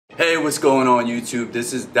Hey, what's going on YouTube?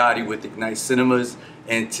 This is Dottie with Ignite Cinemas,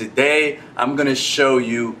 and today I'm going to show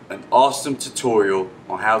you an awesome tutorial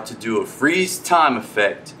on how to do a freeze time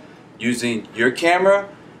effect using your camera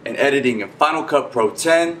and editing in Final Cut Pro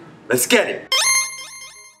 10. Let's get it!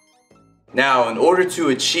 Now, in order to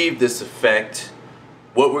achieve this effect,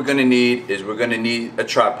 what we're going to need is we're going to need a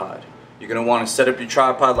tripod. You're going to want to set up your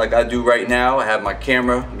tripod like I do right now. I have my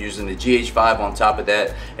camera, I'm using the GH5 on top of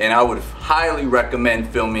that, and I would highly recommend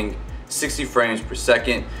filming 60 frames per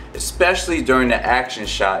second, especially during the action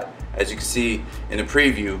shot. As you can see in the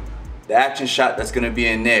preview, the action shot that's going to be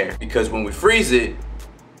in there, because when we freeze it,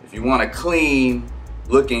 if you want a clean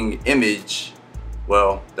looking image,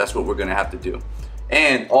 well, that's what we're going to have to do.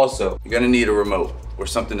 And also, you're going to need a remote or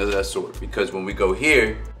something of that sort, because when we go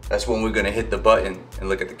here, that's when we're going to hit the button and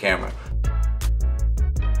look at the camera.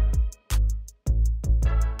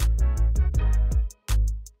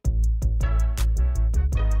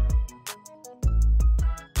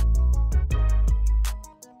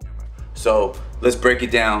 So let's break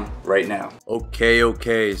it down right now.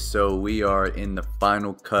 Okay, so we are in the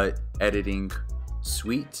Final Cut editing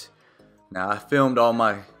suite. Now, I filmed all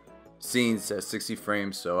my scenes at 60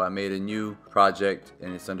 frames, so I made a new project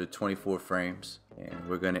and it's under 24 frames. And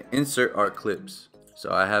we're gonna insert our clips.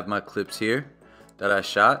 So I have my clips here that I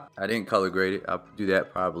shot. I didn't color grade it, I'll do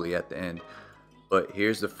that probably at the end. But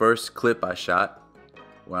here's the first clip I shot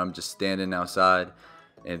where I'm just standing outside.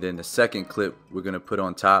 And then the second clip we're gonna put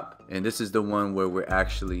on top, and this is the one where we're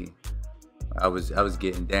actually, I was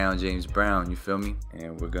getting down James Brown, you feel me?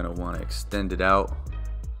 And we're gonna want to extend it out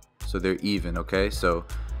so they're even. Okay, so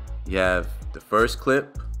you have the first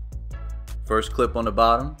clip on the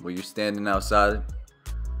bottom where you're standing outside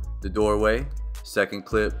the doorway. Second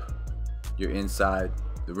clip, you're inside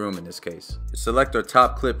the room in this case. Select our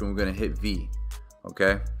top clip and we're gonna hit V.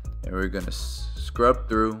 Okay, and we're gonna scrub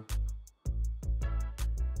through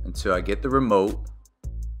until I get the remote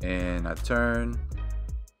and I turn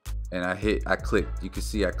and I click. You can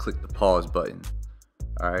see I click the pause button.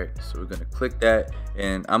 Alright, so we're gonna click that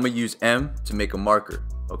and I'm gonna use M to make a marker.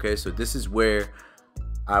 Okay, so this is where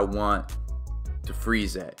I want to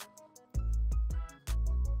freeze at.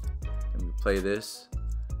 Let me play this,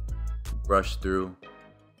 brush through,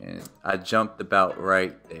 and I jumped about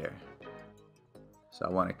right there. So I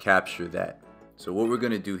want to capture that. So what we're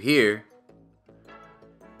gonna do here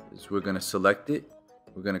is we're gonna select it.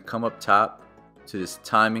 We're gonna come up top to this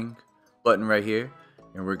timing button right here,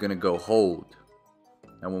 and we're gonna go hold.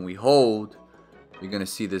 Now when we hold, you're gonna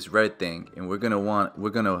see this red thing, and we're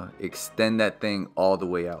gonna extend that thing all the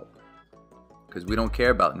way out, because we don't care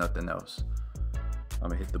about nothing else. I'm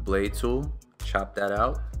gonna hit the blade tool, chop that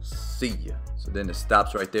out, see ya. So then it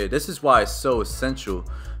stops right there. This is why it's so essential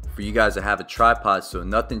for you guys to have a tripod so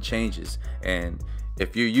nothing changes. And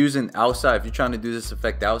if you're using outside, if you're trying to do this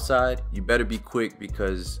effect outside, you better be quick,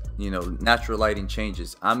 because you know natural lighting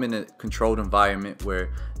changes. I'm in a controlled environment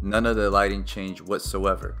where none of the lighting change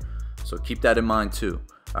whatsoever, so keep that in mind too.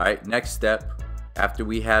 All right, next step, after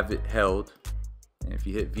we have it held, and if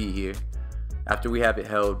you hit V here, after we have it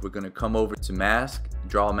held, we're gonna come over to mask,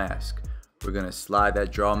 draw mask. We're gonna slide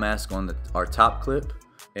that draw mask on our top clip,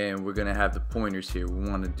 and we're gonna have the pointers here. We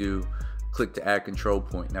want to do click to add control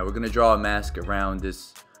point. Now we're gonna draw a mask around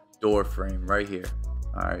this door frame right here.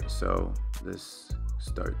 All right, so let's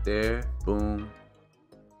start there. Boom,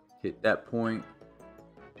 hit that point,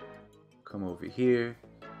 come over here,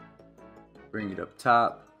 bring it up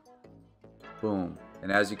top, boom. And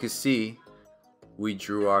as you can see, we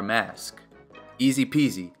drew our mask. Easy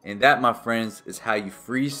peasy. And that, my friends, is how you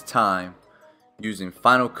freeze time using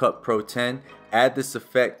Final Cut Pro 10. Add this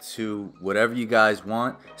effect to whatever you guys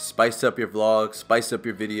want. Spice up your vlogs, spice up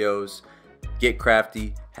your videos, get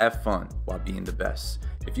crafty, have fun while being the best.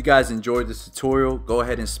 If you guys enjoyed this tutorial, go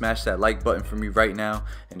ahead and smash that like button for me right now.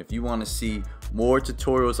 And if you want to see more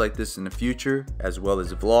tutorials like this in the future, as well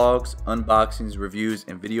as vlogs, unboxings, reviews,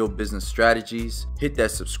 and video business strategies, hit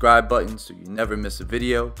that subscribe button so you never miss a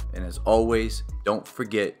video. And as always, don't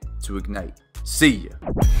forget to ignite. See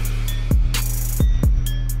ya.